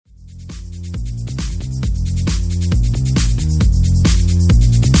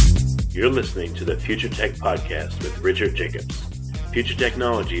You're listening to the Future Tech Podcast with Richard Jacobs. Future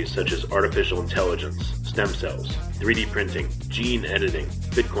technologies such as artificial intelligence, stem cells, 3D printing, gene editing,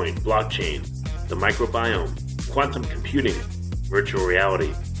 Bitcoin, blockchain, the microbiome, quantum computing, virtual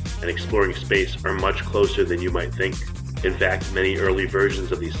reality, and exploring space are much closer than you might think. In fact, many early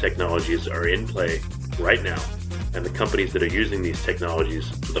versions of these technologies are in play right now, and the companies that are using these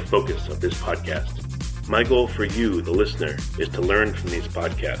technologies are the focus of this podcast. My goal for you, the listener, is to learn from these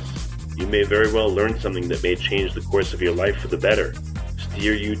podcasts. You may very well learn something that may change the course of your life for the better,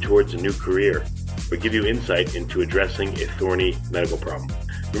 steer you towards a new career, or give you insight into addressing a thorny medical problem.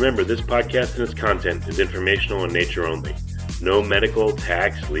 Remember, this podcast and its content is informational in nature only. No medical,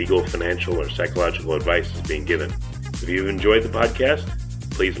 tax, legal, financial, or psychological advice is being given. If you've enjoyed the podcast,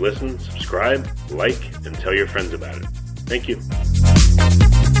 please listen, subscribe, like, and tell your friends about it. Thank you.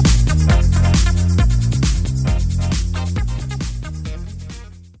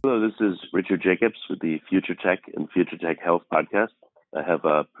 Hello, this is Richard Jacobs with the Future Tech and Future Tech Health podcast. I have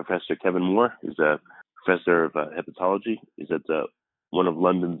Professor Kevin Moore, who's a professor of hepatology. He is one of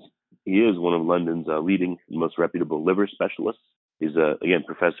London's leading and most reputable liver specialists. He's again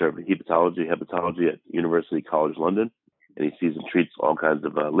professor of hepatology at University College London, and he sees and treats all kinds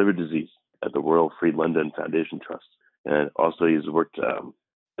of liver disease at the Royal Free London Foundation Trust. And also he's worked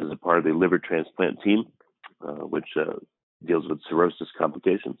as a part of the liver transplant team, which deals with cirrhosis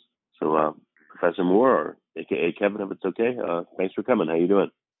complications. So Professor Moore, or aka Kevin, if it's okay, thanks for coming. How you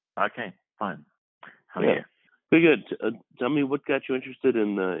doing? Okay, fine. How are you? Pretty good. Tell me what got you interested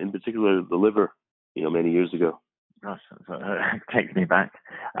in particular the liver, many years ago. Gosh, it takes me back.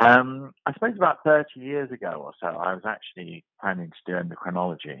 I suppose about 30 years ago or so, I was actually planning to do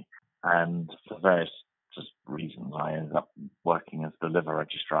endocrinology, and for various reasons, I ended up working as the liver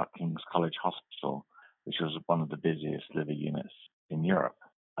registrar at King's College Hospital, which was one of the busiest liver units in Europe.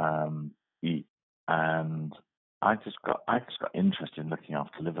 And I just got interested in looking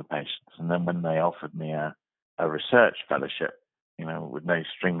after liver patients. And then when they offered me a research fellowship, with no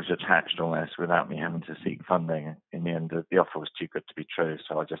strings attached almost, without me having to seek funding, in the end, the offer was too good to be true.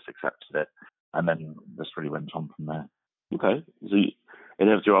 So I just accepted it. And then this really went on from there. Okay. And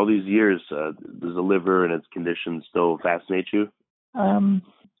after all these years, does the liver and its condition still fascinate you? I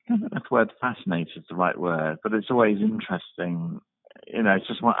don't know if the word fascinate is the right word, but it's always interesting.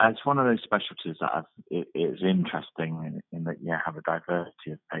 It's one of those specialties that is interesting in that you have a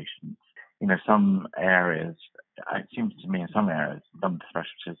diversity of patients. Some areas, it seems to me in some areas, some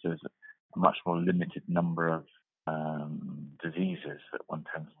specialties, there's a much more limited number of diseases that one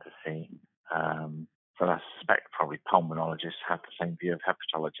tends to see. But I suspect probably pulmonologists have the same view of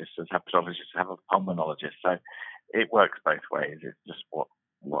hepatologists as hepatologists have of pulmonologists. So it works both ways. It's just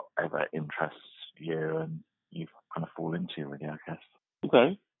whatever interests you and you kind of fall into, really, I guess.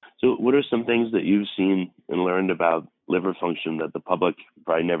 Okay. So what are some things that you've seen and learned about liver function that the public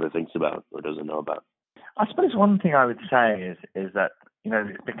probably never thinks about or doesn't know about? I suppose one thing I would say is that,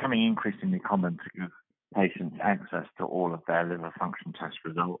 it's becoming increasingly common to give patients access to all of their liver function test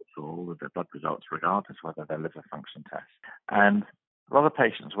results or all of their blood results, regardless of whether they're liver function tests. And a lot of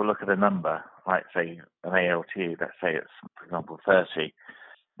patients will look at a number, like, say, an ALT, let's say it's, for example, 30,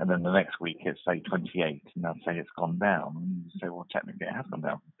 and then the next week it's, say, 28, and they'll say it's gone down. And you say, well, technically it has gone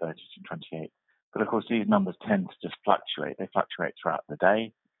down from 30 to 28. But, of course, these numbers tend to just fluctuate. They fluctuate throughout the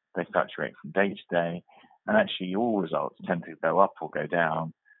day. They fluctuate from day to day. And actually all results tend to go up or go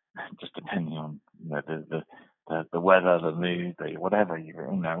down, just depending on the weather, the mood, whatever,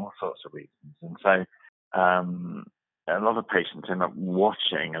 all sorts of reasons. And so a lot of patients end up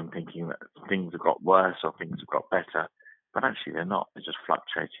watching and thinking that things have got worse or things have got better, but actually they're not. They're just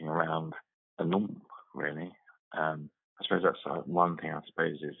fluctuating around a norm, really. I suppose that's one thing,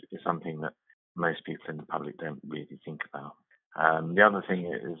 is something that most people in the public don't really think about. The other thing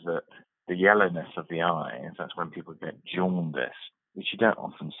is that the yellowness of the eyes, that's when people get jaundice, which you don't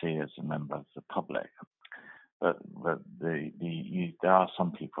often see as a member of the public. But there are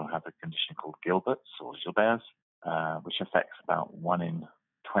some people who have a condition called Gilbert's or Gilbert's, which affects about 1 in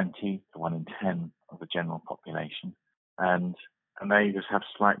 20 to 1 in 10 of the general population. And they just have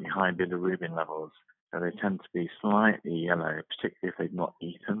slightly high bilirubin levels. So they tend to be slightly yellow, particularly if they've not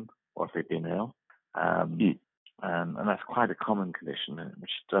eaten or if they've been ill. And that's quite a common condition,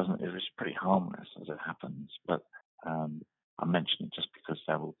 which is pretty harmless as it happens. But I mention it just because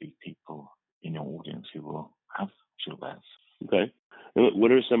there will be people in your audience who will have Gilbert's. Okay. And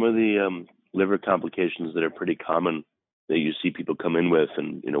what are some of the liver complications that are pretty common that you see people come in with,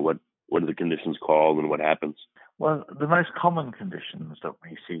 and what are the conditions called and what happens? Well, the most common conditions that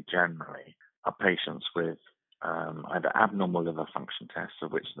we see generally are patients with either abnormal liver function tests,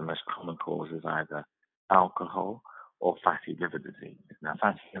 of which the most common cause is either alcohol or fatty liver disease. Now,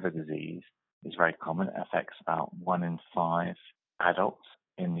 fatty liver disease is very common. It affects about 1 in 5 adults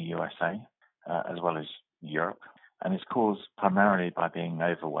in the USA, as well as Europe. And it's caused primarily by being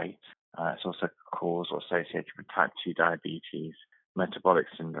overweight. It's also caused or associated with type 2 diabetes, metabolic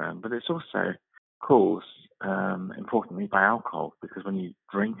syndrome, but it's also caused, importantly, by alcohol, because when you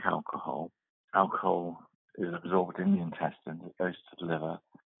drink alcohol, alcohol is absorbed in the intestines, it goes to the liver,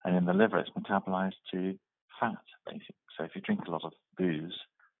 and in the liver it's metabolized to fat, basically. So if you drink a lot of booze,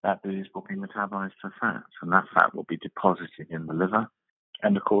 that booze will be metabolized to fat, and that fat will be deposited in the liver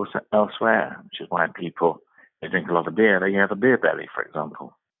and, of course, elsewhere, which is why people, they drink a lot of beer, they have a beer belly, for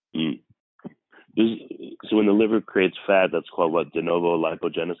example. Mm. So when the liver creates fat, that's called what, de novo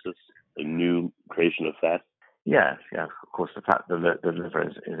lipogenesis, a new creation of fat? Yes. Of course, the liver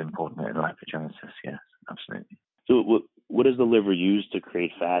is important in lipogenesis. Yes, absolutely. So what does the liver use to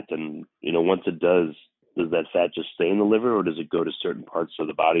create fat? And once it does that fat just stay in the liver, or does it go to certain parts of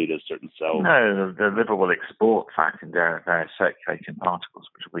the body, to certain cells? No, the liver will export fat in various circulating particles,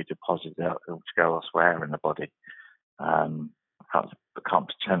 which will be deposited out to go elsewhere in the body. I can't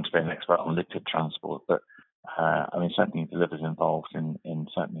pretend to be an expert on lipid transport, but certainly the liver is involved in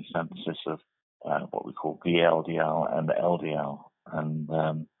certainly synthesis of what we call VLDL and LDL. And,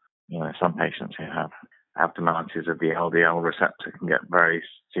 some patients who have abnormalities of the LDL receptor can get very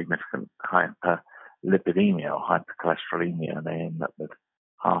significant hyperlipidemia or hypercholesterolemia. They end up with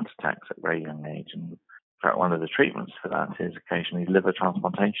heart attacks at a very young age. And in fact, one of the treatments for that is occasionally liver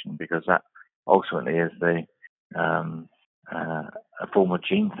transplantation, because that ultimately is a form of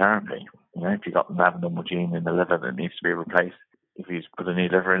gene therapy. If you've got an abnormal gene in the liver that needs to be replaced, if you put a new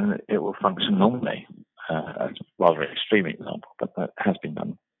liver in, it will function normally. That's a rather extreme example, but that has been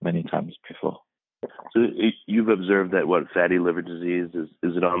done many times before. So you've observed that fatty liver disease, is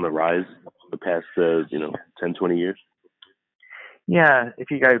it on the rise the past 10, 20 years? Yeah,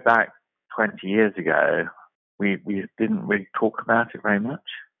 if you go back 20 years ago, we didn't really talk about it very much.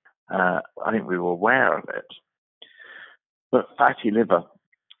 I think we were aware of it. But fatty liver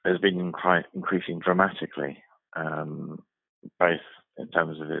has been increasing dramatically, both in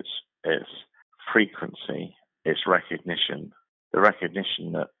terms of its frequency, its recognition, the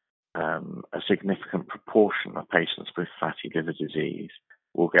recognition that a significant proportion of patients with fatty liver disease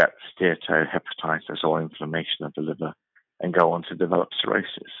will get steatohepatitis or inflammation of the liver and go on to develop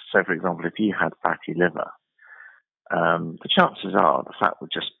cirrhosis. So, for example, if you had fatty liver, the chances are the fat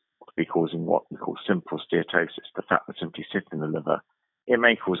would just be causing what we call simple steatosis. The fat would simply sit in the liver. It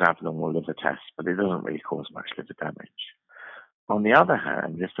may cause abnormal liver tests, but it doesn't really cause much liver damage. On the other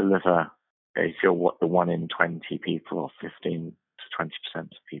hand, if you're the 1 in 20 people or 15 to 20% of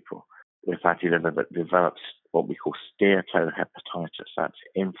people with fatty liver that develops what we call steatohepatitis, that's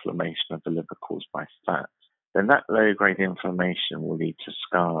inflammation of the liver caused by fat, then that low-grade inflammation will lead to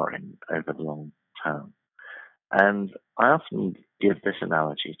scarring over the long term. And I often give this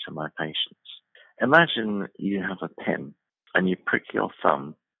analogy to my patients. Imagine you have a pin and you prick your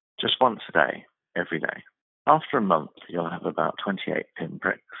thumb just once a day, every day. After a month, you'll have about 28 pin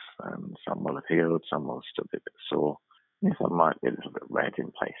pricks, and some will have healed, some will still be a bit sore, and some might be a little bit red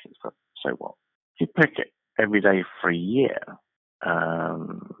in places, but so what? If you prick it every day for a year,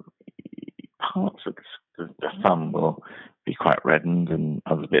 parts of the thumb will be quite reddened and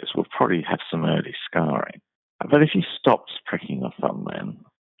other bits will probably have some early scarring. But if you stopped pricking your thumb then,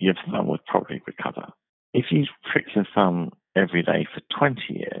 your thumb would probably recover. If you prick your thumb every day for 20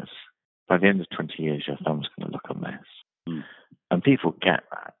 years, by the end of 20 years, your thumb's going to look a mess. Mm. And people get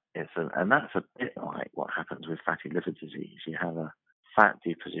that. And that's a bit like what happens with fatty liver disease. You have a fat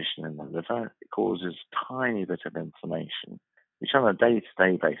deposition in the liver. It causes a tiny bit of inflammation, which on a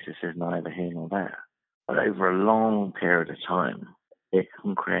day-to-day basis is neither here nor there. But over a long period of time, it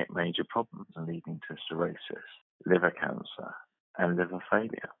can create major problems leading to cirrhosis, liver cancer, and liver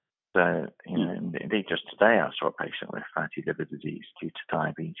failure. So, indeed, just today I saw a patient with fatty liver disease due to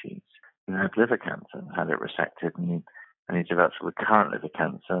diabetes who had liver cancer and had it resected, and he developed recurrent liver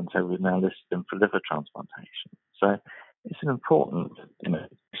cancer, and so we've now listed him for liver transplantation. So it's an important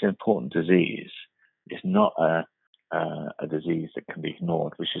disease. It's not a disease that can be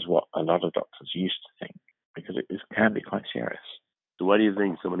ignored, which is what a lot of doctors used to think, because it can be quite serious. So why do you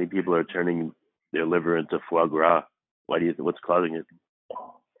think so many people are turning their liver into foie gras? What's causing it?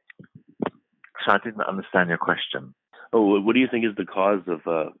 So I didn't understand your question. Oh, what do you think is the cause of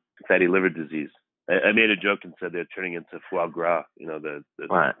fatty liver disease? I made a joke and said they're turning into foie gras. The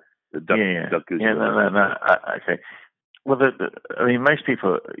right. The duck goose. Yeah, no. Okay. Well, I mean, most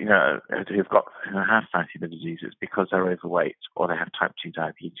people, who have fatty liver disease, it's because they're overweight or they have type 2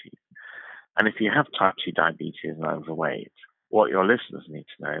 diabetes. And if you have type 2 diabetes and overweight, what your listeners need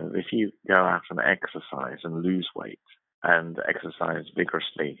to know is if you go out and exercise and lose weight and exercise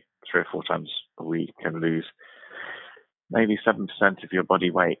vigorously 3 or 4 times a week and lose maybe 7% of your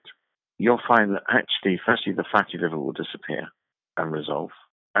body weight, you'll find that actually, firstly, the fatty liver will disappear and resolve.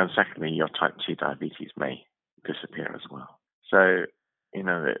 And secondly, your type 2 diabetes may disappear as well. So,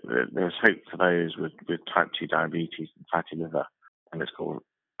 there's hope for those with type 2 diabetes and fatty liver, and it's called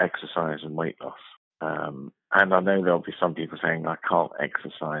exercise and weight loss. And I know there'll be some people saying, I can't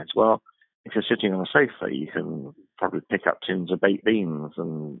exercise. Well, if you're sitting on a sofa, you can probably pick up tins of baked beans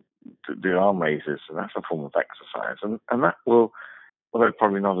and do arm raises, and that's a form of exercise. And that will, although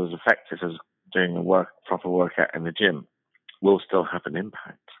probably not as effective as doing a proper workout in the gym, will still have an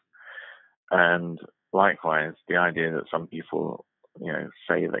impact. And likewise, the idea that some people,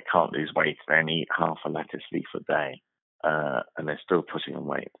 say they can't lose weight, they only eat half a lettuce leaf a day, and they're still putting on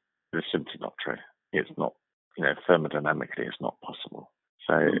weight, is simply not true. It's not, thermodynamically, it's not possible.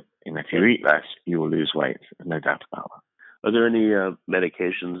 So, if you eat less, you will lose weight. There's no doubt about that. Are there any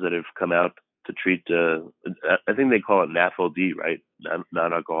medications that have come out to treat, I think they call it NAFLD, right?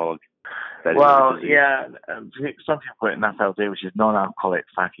 Non-alcoholic fatty liver disease. Yeah, some people call it NAFLD, which is non-alcoholic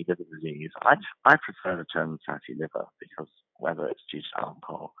fatty liver disease. I prefer the term fatty liver because whether it's due to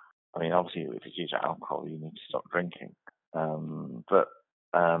alcohol, I mean, obviously, if it's due to alcohol, you need to stop drinking. But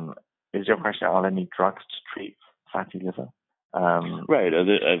is your question, are there any drugs to treat fatty liver? Right.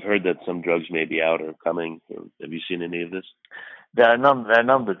 I've heard that some drugs may be out or coming. Have you seen any of this? There are a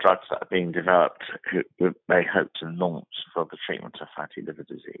number of drugs that are being developed that they hope to launch for the treatment of fatty liver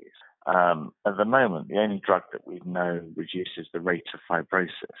disease. At the moment, the only drug that we know reduces the rate of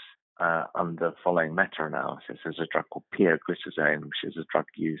fibrosis under following meta-analysis is a drug called pioglitazone, which is a drug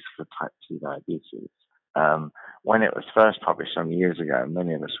used for type 2 diabetes. When it was first published some years ago,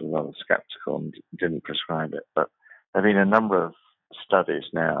 many of us were rather skeptical and didn't prescribe it. But there have been a number of studies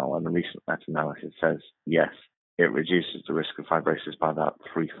now, and the recent meta-analysis says, yes, it reduces the risk of fibrosis by about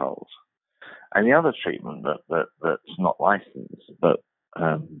threefold. And the other treatment that's not licensed, but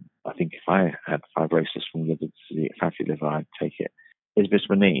I think if I had fibrosis from fatty liver, I'd take it, is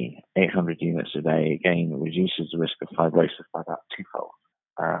vitamin E, 800 units a day. Again, reduces the risk of fibrosis by about twofold.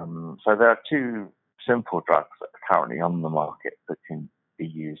 So there are two simple drugs that are currently on the market that can be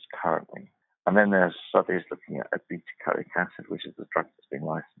used currently. And then there's studies looking at obeticholic acid, which is the drug that's been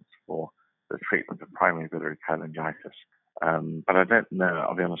licensed for the treatment of primary biliary cholangitis. But I don't know,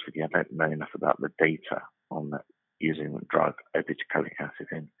 I'll be honest with you, I don't know enough about the data on that using the drug obeticholic acid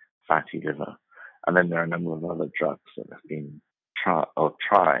in fatty liver. And then there are a number of other drugs that have been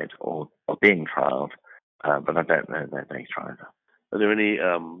tried or being trialed, but I don't know their data either. Are there any,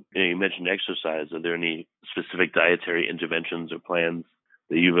 you mentioned exercise, are there any specific dietary interventions or plans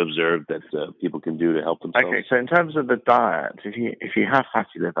that you've observed that people can do to help themselves? Okay, so in terms of the diet, if you have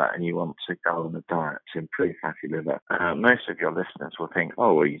fatty liver and you want to go on a diet to improve fatty liver, most of your listeners will think,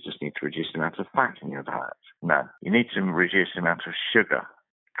 oh, well, you just need to reduce the amount of fat in your diet. No, you need to reduce the amount of sugar,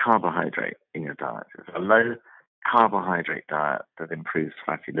 carbohydrate in your diet. It's a low carbohydrate diet that improves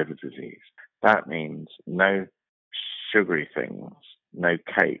fatty liver disease. That means no sugary things, no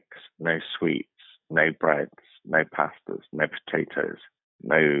cakes, no sweets, no breads, no pastas, no potatoes,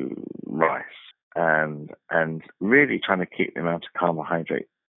 no rice, and really trying to keep the amount of carbohydrate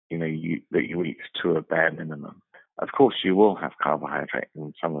that you eat to a bare minimum. Of course, you will have carbohydrate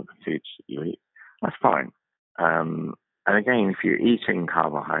in some of the foods that you eat. That's fine. And again, if you're eating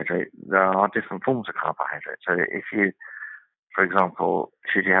carbohydrate, there are different forms of carbohydrate. So if you, for example,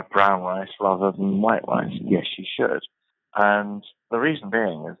 should you have brown rice rather than white rice? Yes, you should. And the reason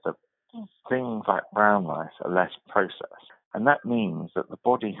being is that things like brown rice are less processed. And that means that the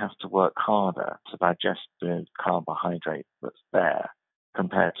body has to work harder to digest the carbohydrate that's there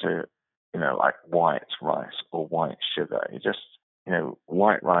compared to, like white rice or white sugar. It just,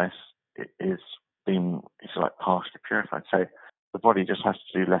 white rice is like partially purified. So the body just has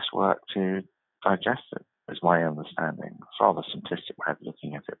to do less work to digest it, is my understanding. It's a rather simplistic way of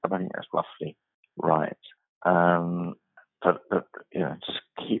looking at it, but I think that's roughly right. But just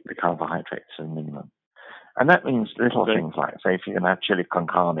keep the carbohydrates to a minimum. And that means little things like, say, if you're going to have chili con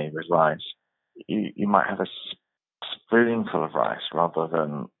carne with rice, you might have a spoonful of rice rather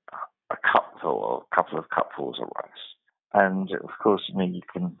than a cupful or a couple of cupfuls of rice. And, of course, you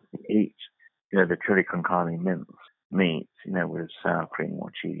can eat, the chili con carne meat, with sour cream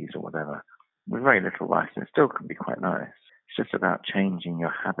or cheese or whatever, with very little rice, and it still can be quite nice. It's just about changing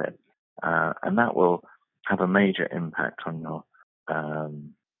your habit. And that will have a major impact on your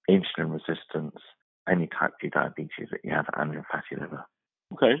insulin resistance, any type 2 diabetes that you have, and your fatty liver.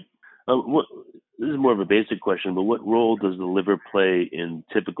 Okay. This is more of a basic question, but what role does the liver play in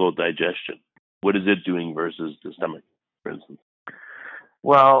typical digestion? What is it doing versus the stomach, for instance?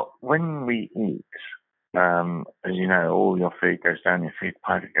 Well, when we eat, as you know, all your food goes down your food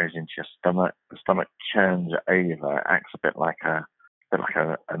pipe, it goes into your stomach. The stomach churns it over. It acts a bit like a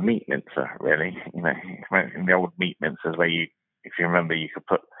meat mincer, really. You know, in the old meat mincers where if you remember, you could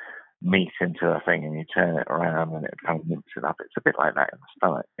put meat into a thing and you turn it around and it kind of minces it up. It's a bit like that in the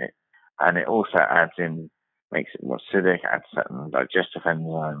stomach. And it also makes it more acidic, adds certain digestive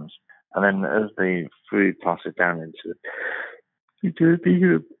enzymes. And then as the food passes down into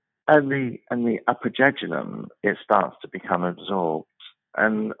the upper jejunum, it starts to become absorbed.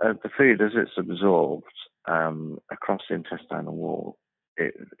 And the food, as it's absorbed across the intestinal wall,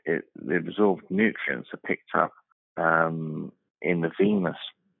 the absorbed nutrients are picked up in the venous,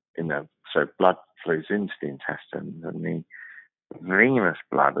 so blood flows into the intestines, and the venous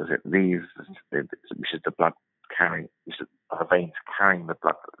blood, as it leaves, which is the blood the veins carrying the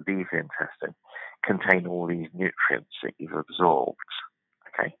blood that leaves the intestine, contain all these nutrients that you've absorbed.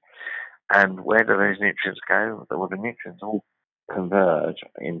 Okay, and where do those nutrients go? Well, the nutrients all converge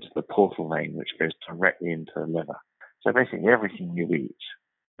into the portal vein, which goes directly into the liver. So basically, everything you eat,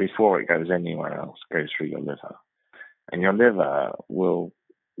 before it goes anywhere else, goes through your liver, and your liver will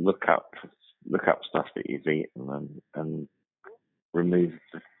look up stuff that you've eaten and remove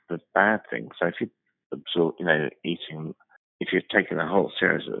the bad things. So if you absorb, if you're taking a whole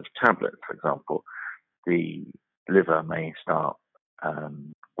series of tablets, for example, the liver may start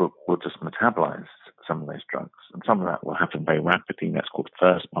will just metabolize some of those drugs, and some of that will happen very rapidly. That's called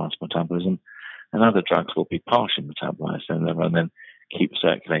first pass metabolism, and other drugs will be partially metabolized in the liver and then keep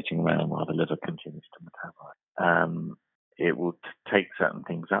circulating around while the liver continues to metabolize. It will take certain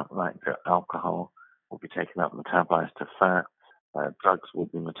things up, like alcohol will be taken up, metabolized to fat. Drugs will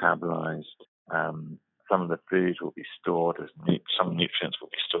be metabolized. Some of the foods will be stored some nutrients will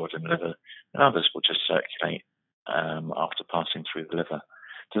be stored in the liver, and others will just circulate after passing through the liver.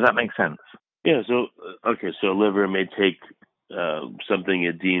 Does that make sense? Yeah. So liver may take something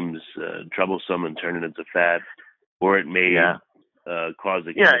it deems troublesome and turn it into fat, or it may cause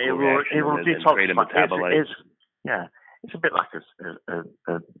a chemical reaction it will and create a metabolite. It's a bit like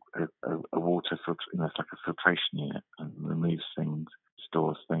a water filter. It's like a filtration unit, and removes things,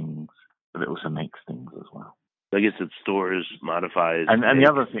 stores things, but it also makes things as well. I guess it stores, modifies. And the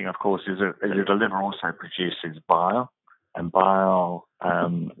other thing, of course, is that the liver also produces bile, and bile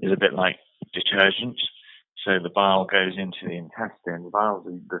is a bit like detergent. So the bile goes into the intestine. Bile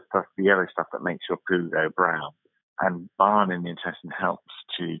is the yellow stuff that makes your poo go brown, and bile in the intestine helps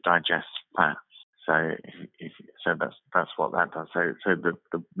to digest fat. So that's what that does. So the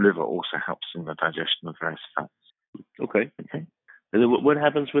liver also helps in the digestion of various fats. Okay. And then what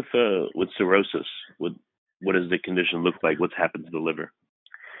happens with cirrhosis? What does the condition look like? What's happened to the liver?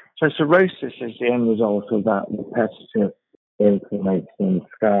 So cirrhosis is the end result of that repetitive inflammation and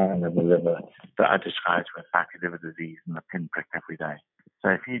scarring of the liver that I described with fatty liver disease and the pinprick every day. So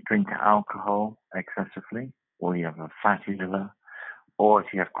if you drink alcohol excessively, or you have a fatty liver, or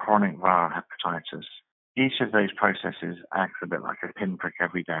if you have chronic viral hepatitis, each of those processes acts a bit like a pinprick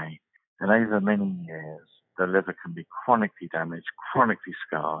every day. And over many years, the liver can be chronically damaged, chronically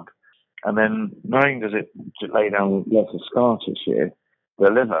scarred. And then, knowing that it lay down lots of scar tissue, the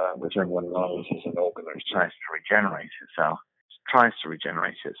liver, which everyone knows is an organ which tries to regenerate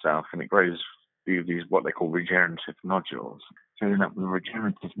itself, and it grows these what they call regenerative nodules. So you end up with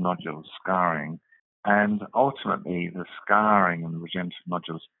regenerative nodules scarring, and ultimately the scarring and the regenerative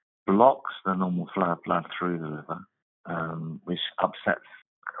nodules blocks the normal flow of blood through the liver, which upsets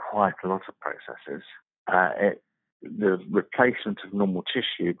quite a lot of processes. The replacement of normal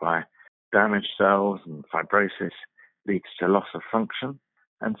tissue by damaged cells and fibrosis leads to loss of function,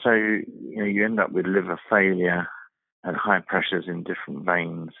 and so you end up with liver failure and high pressures in different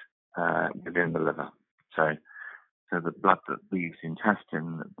veins within the liver. So the blood that leaves the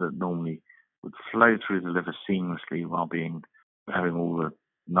intestine that normally would flow through the liver seamlessly while having all the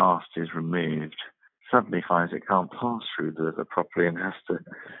nasties removed, suddenly finds it can't pass through the liver properly and has to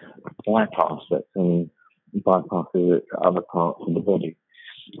bypass it and bypasses it to other parts of the body.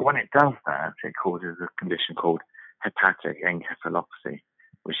 When it does that, it causes a condition called hepatic encephalopathy,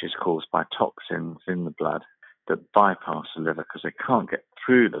 which is caused by toxins in the blood that bypass the liver because they can't get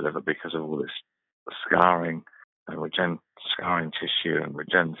through the liver because of all this scarring and scarring tissue and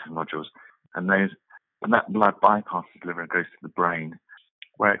regenerative nodules. And that blood bypasses the liver and goes to the brain,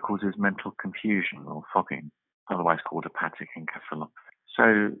 where it causes mental confusion or fogging, otherwise called hepatic encephalopathy.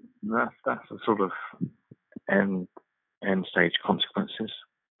 So that's the sort of end stage consequences.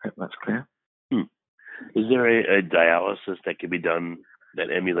 I hope that's clear. Is there a dialysis that can be done that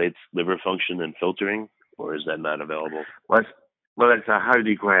emulates liver function and filtering, or is that not available? Well, it's a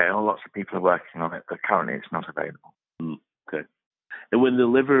holy grail. Lots of people are working on it, but currently it's not available. Okay. And when the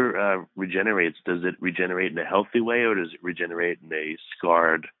liver regenerates, does it regenerate in a healthy way, or does it regenerate in a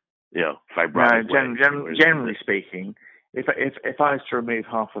scarred, fibrotic way? Generally speaking, if I was to remove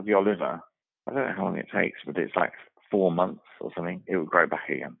half of your liver, I don't know how long it takes, but it's like 4 months or something, it would grow back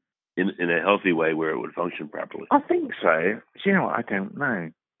again. In a healthy way where it would function properly? I think so. Do you know what? I don't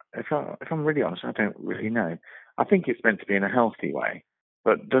know. If I'm really honest, I don't really know. I think it's meant to be in a healthy way,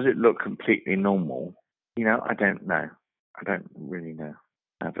 but does it look completely normal? I don't know. I don't really know.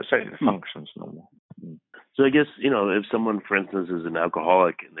 But certainly the function's normal. So I guess, if someone, for instance, is an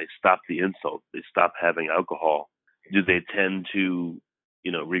alcoholic and they stop the insult, they stop having alcohol, do they tend to,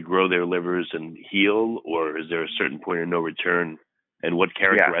 regrow their livers and heal, or is there a certain point of no return? And what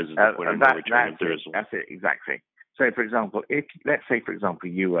characterizes the point of no return if there is one? That's it, exactly. So, for example, let's say,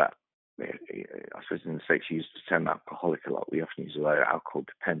 you were, I suppose in the States you use the term alcoholic a lot. We often use the word alcohol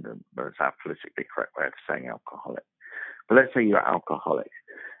dependent, but it's our politically correct way of saying alcoholic. But let's say you're alcoholic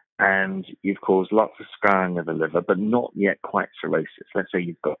and you've caused lots of scarring of the liver, but not yet quite cirrhosis. Let's say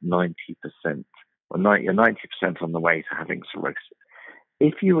you've got 90%, or you're 90% on the way to having cirrhosis.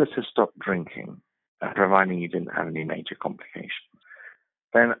 If you were to stop drinking, providing you didn't have any major complications,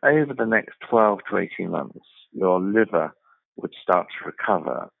 then over the next 12 to 18 months, your liver would start to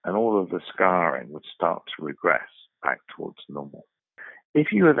recover and all of the scarring would start to regress back towards normal.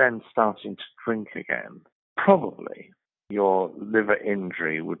 If you were then starting to drink again, probably your liver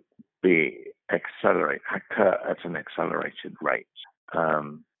injury would occur at an accelerated rate.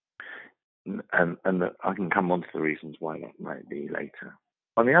 And I can come on to the reasons why that might be later.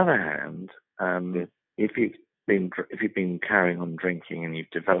 On the other hand, if you've been carrying on drinking and you've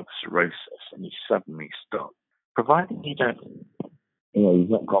developed cirrhosis and you suddenly stop, providing you've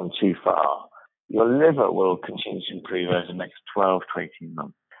not gone too far, your liver will continue to improve over the next 12 to 18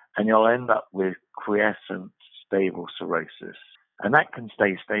 months, and you'll end up with quiescent, stable cirrhosis, and that can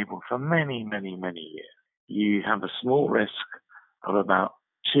stay stable for many, many, many years. You have a small risk of about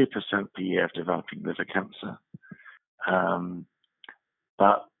 2% per year of developing liver cancer,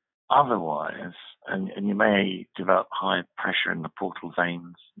 but otherwise, and you may develop high pressure in the portal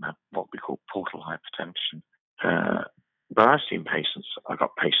veins, and have what we call portal hypertension. But I've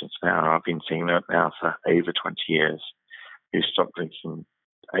got patients now, I've been seeing them now for over 20 years, who stopped drinking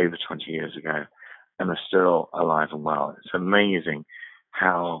over 20 years ago, and are still alive and well. It's amazing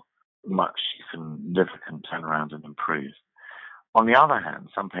how much liver can turn around and improve. On the other hand,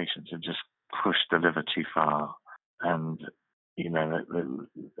 some patients have just pushed the liver too far, and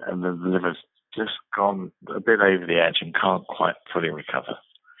the liver's just gone a bit over the edge and can't quite fully recover.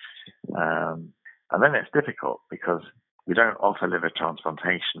 And then it's difficult because we don't offer liver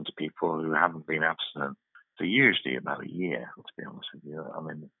transplantation to people who haven't been abstinent for usually about a year, to be honest with you. I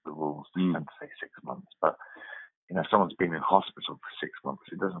mean, the rules tend to say 6 months, but if someone's been in hospital for 6 months,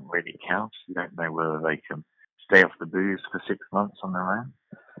 it doesn't really count. You don't know whether they can stay off the booze for 6 months on their own.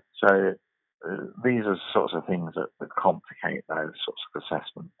 So these are sorts of things that complicate those sorts of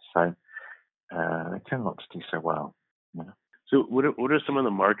assessments. So they tend not to do so well. So what are some of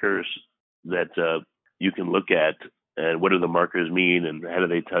the markers that you can look at, and what do the markers mean, and how do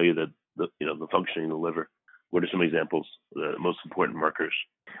they tell you that the functioning of the liver? What are some examples, the most important markers?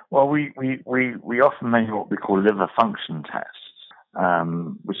 Well, we often measure what we call liver function tests,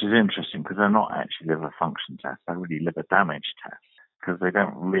 which is interesting because they're not actually liver function tests. They're really liver damage tests because they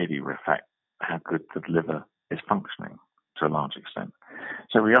don't really reflect how good the liver is functioning to a large extent.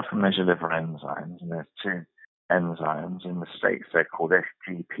 So we often measure liver enzymes, and there's two enzymes. In the States, they're called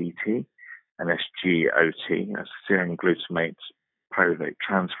SGPT and SGOT, that's serum glutamate pyruvate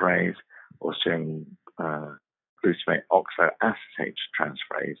transferase, or serum glutamate oxoacetate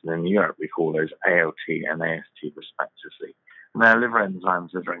transferase. And in Europe, we call those ALT and AST respectively. And they're liver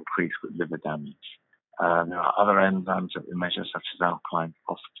enzymes that are increased with liver damage. There are other enzymes that we measure, such as alkaline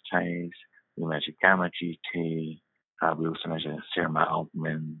phosphatase. We measure gamma GT. We also measure serum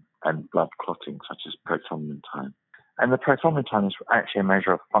albumin and blood clotting, such as prothrombin. And the prothrombin is actually a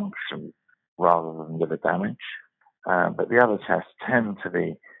measure of function rather than liver damage. But the other tests tend to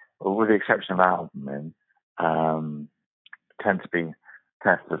be, with the exception of albumin, tend to be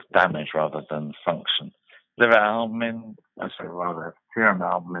tests of damage rather than function. Serum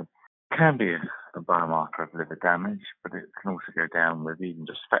albumin can be a biomarker of liver damage, but it can also go down with even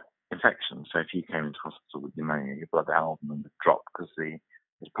just infection. So if you came into hospital with pneumonia, your blood albumin would drop because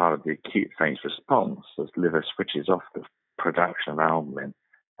as part of the acute phase response, the liver switches off the production of albumin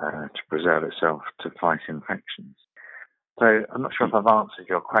to preserve itself to fight infections. So I'm not sure if I've answered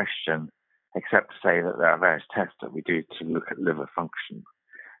your question, except to say that there are various tests that we do to look at liver function.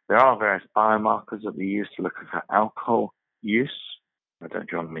 There are various biomarkers that we use to look at alcohol use. I don't know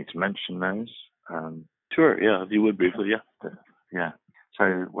if you want me to mention those. Sure, yeah, if you would briefly, yeah. Yeah.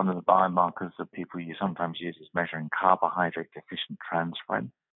 So one of the biomarkers that people sometimes use is measuring carbohydrate deficient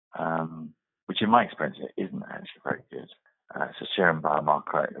transferrin, which in my experience isn't actually very good. It's a serum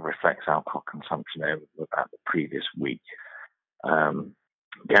biomarker. It reflects alcohol consumption over about the previous week.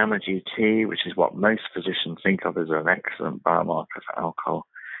 Gamma GT, which is what most physicians think of as an excellent biomarker for alcohol,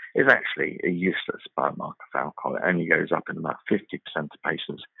 is actually a useless biomarker for alcohol. It only goes up in about 50% of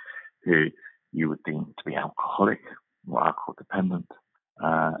patients who you would deem to be alcoholic or alcohol dependent,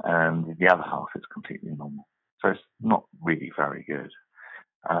 and the other half is completely normal. So it's not really very good.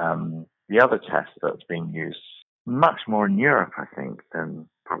 The other test that's being used much more in Europe, I think, than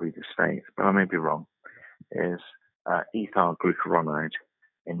probably the States, but I may be wrong, is ethyl glucuronide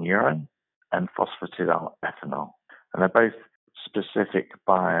in urine and phosphatidylethanol. And they're both specific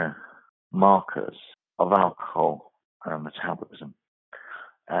biomarkers of alcohol metabolism.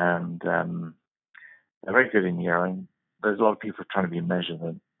 And they're very good in urine. There's a lot of people trying to be measured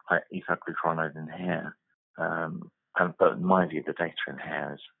like ethyl glucuronide in hair. But in my view, the data in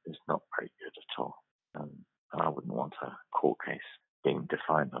hair is not very good at all. And I wouldn't want a court case being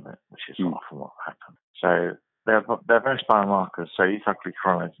defined on it, which is often what happens. So there are various biomarkers. So ethyl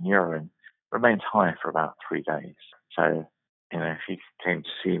glucuronide in urine remains high for about 3 days. So, if you came to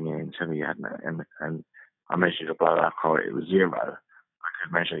see me and said you had and I measured your blood alcohol, it was 0. I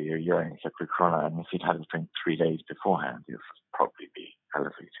could measure your urine ethyl glucuronide, and if you'd had a drink 3 days beforehand, it would probably be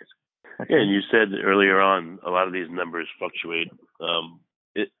elevated. Okay. Yeah, and you said earlier on a lot of these numbers fluctuate.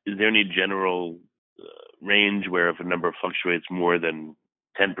 Is there any general range where if a number fluctuates more than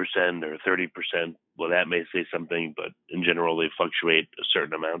 10% or 30%, well, that may say something, but in general, they fluctuate a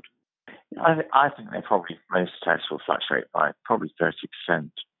certain amount? I think most tests will fluctuate by probably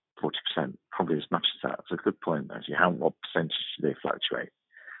 30%, 40%, probably as much as that. It's a good point, actually. What percentage do they fluctuate?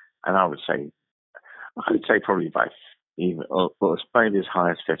 And I would say probably by even, or maybe as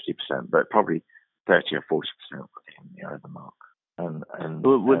high as 50%, but probably 30 or 40% would be the mark. And a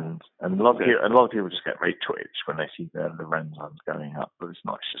lot of people just get very twitched when they see the enzymes going up, but it's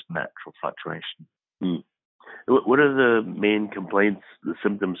not. It's just natural fluctuation. What are the main complaints, the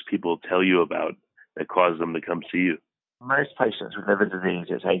symptoms people tell you about that cause them to come see you? Most patients with liver disease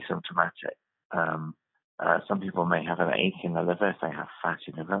is asymptomatic. Some people may have an ache in the liver if they have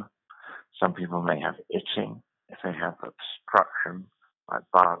fatty liver. Some people may have itching if they have obstruction, like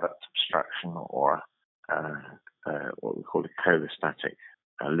bile duct obstruction, or what we call a cholestatic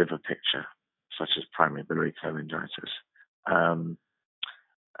liver picture, such as primary biliary cholangitis.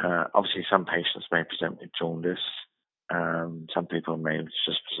 Obviously, some patients may present with jaundice. Some people may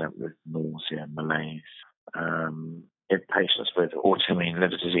just present with nausea and malaise. In patients with autoimmune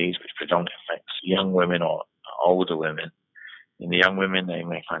liver disease, which predominantly affects young women or older women, in the young women, they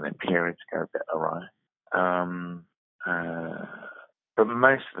may find their periods go a bit awry. But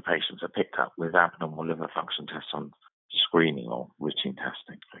most of the patients are picked up with abnormal liver function tests on screening or routine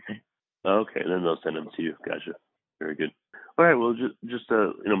testing. Okay, then they'll send them to you. Gotcha. Very good. All right. Well, just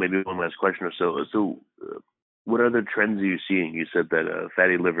maybe one last question or so. So, what other trends are you seeing? You said that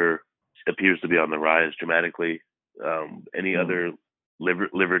fatty liver appears to be on the rise dramatically. Any other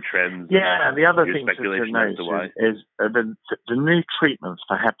liver trends? Yeah, the other thing to note is the new treatments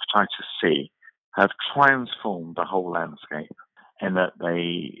for hepatitis C have transformed the whole landscape. In that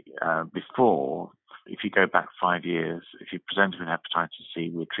they, before, if you go back 5 years, if you presented with hepatitis C,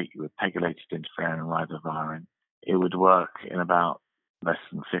 we would treat you with pegylated interferon and ribavirin. It would work in about less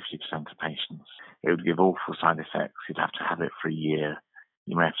than 50% of patients. It would give awful side effects. You'd have to have it for a year.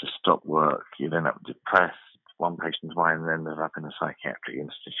 You may have to stop work. You'd end up depressed. One patient's wife ended up in a psychiatric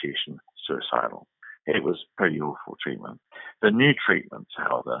institution, suicidal. It was pretty awful treatment. The new treatments,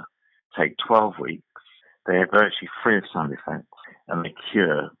 however, take 12 weeks. They are virtually free of side effects, and they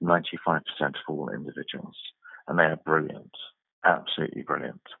cure 95% of all individuals. And they are brilliant, absolutely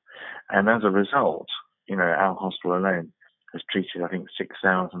brilliant. And as a result, our hospital alone has treated, I think,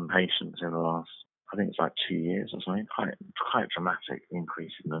 6,000 patients in the last, I think it's like 2 years or something. Quite dramatic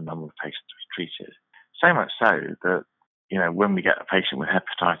increase in the number of patients we've treated. So much so that, when we get a patient with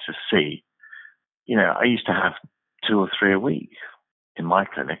hepatitis C, I used to have 2 or 3 a week. in my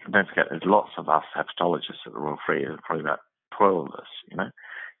clinic, and don't forget there's lots of us hepatologists at the Royal Free, there's probably about 12 of us,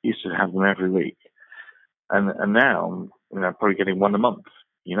 used to have them every week. And now, probably getting one a month.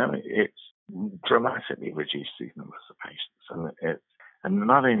 It's dramatically reduced these numbers of patients. And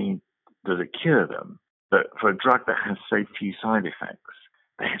not only does it cure them, but for a drug that has so few side effects,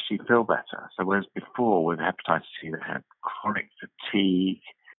 they actually feel better. So whereas before with hepatitis C, they had chronic fatigue,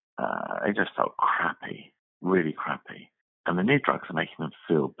 they just felt crappy, really crappy. And the new drugs are making them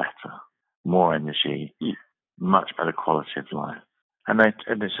feel better, more energy, much better quality of life. And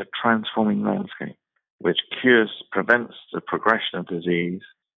it's a transforming landscape, which prevents the progression of disease.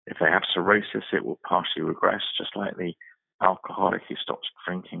 If they have cirrhosis, it will partially regress, just like the alcoholic who stops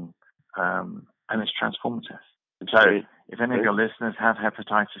drinking. And it's transformative. So if any of your listeners have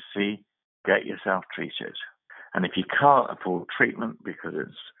hepatitis C, get yourself treated. And if you can't afford treatment because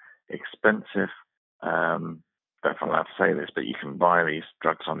it's expensive, don't know if I'm allowed to say this, but you can buy these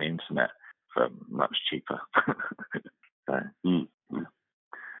drugs on the internet for much cheaper. So,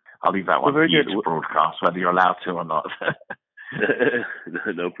 I'll leave that one for you to broadcast, whether you're allowed to or not.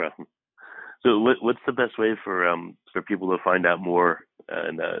 No problem. So what's the best way for people to find out more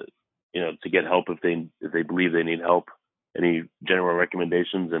and to get help if they believe they need help? Any general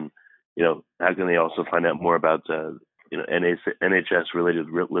recommendations, and how can they also find out more about NHS related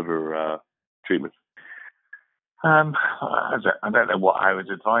liver treatment? I don't know what I would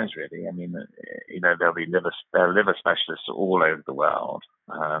advise really. I mean, there'll be liver specialists all over the world,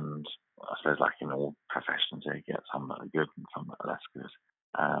 and I suppose like in all professions, you get some that are good and some that are less good.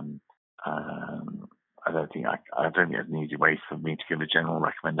 I don't think there's an easy way for me to give a general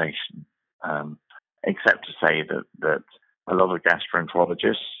recommendation, except to say that a lot of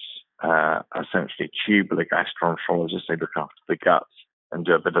gastroenterologists are essentially tubular gastroenterologists. They look after the gut and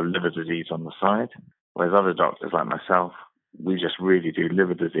do a bit of liver disease on the side, whereas other doctors like myself, we just really do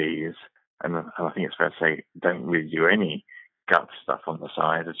liver disease, and I think it's fair to say don't really do any gut stuff on the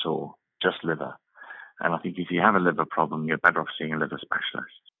side at all, just liver. And I think if you have a liver problem, you're better off seeing a liver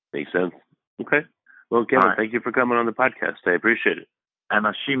specialist. Makes sense. Okay. Well, Kevin, Thank you for coming on the podcast. I appreciate it. And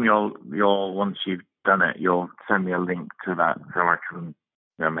I assume you'll once you've done it, you'll send me a link to that so I can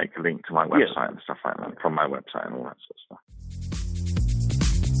make a link to my website and stuff like that, from my website and all that sort of stuff.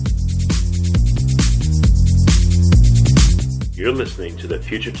 You're listening to the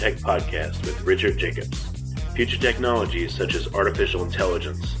Future Tech Podcast with Richard Jacobs. Future technologies such as artificial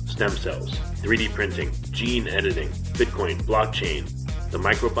intelligence, stem cells, 3D printing, gene editing, Bitcoin, blockchain, the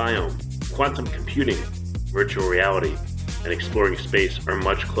microbiome, quantum computing, virtual reality, and exploring space are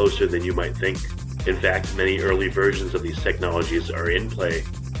much closer than you might think. In fact, many early versions of these technologies are in play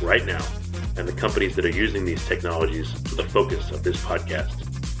right now, and the companies that are using these technologies are the focus of this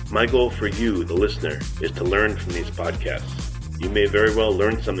podcast. My goal for you, the listener, is to learn from these podcasts. You may very well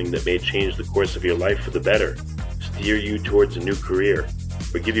learn something that may change the course of your life for the better, steer you towards a new career,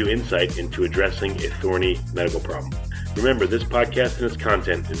 or give you insight into addressing a thorny medical problem. Remember, this podcast and its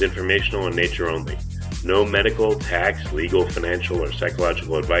content is informational in nature only. No medical, tax, legal, financial, or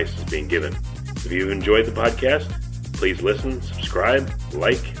psychological advice is being given. If you enjoyed the podcast, please listen, subscribe,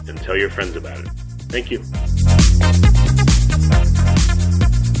 like, and tell your friends about it. Thank you.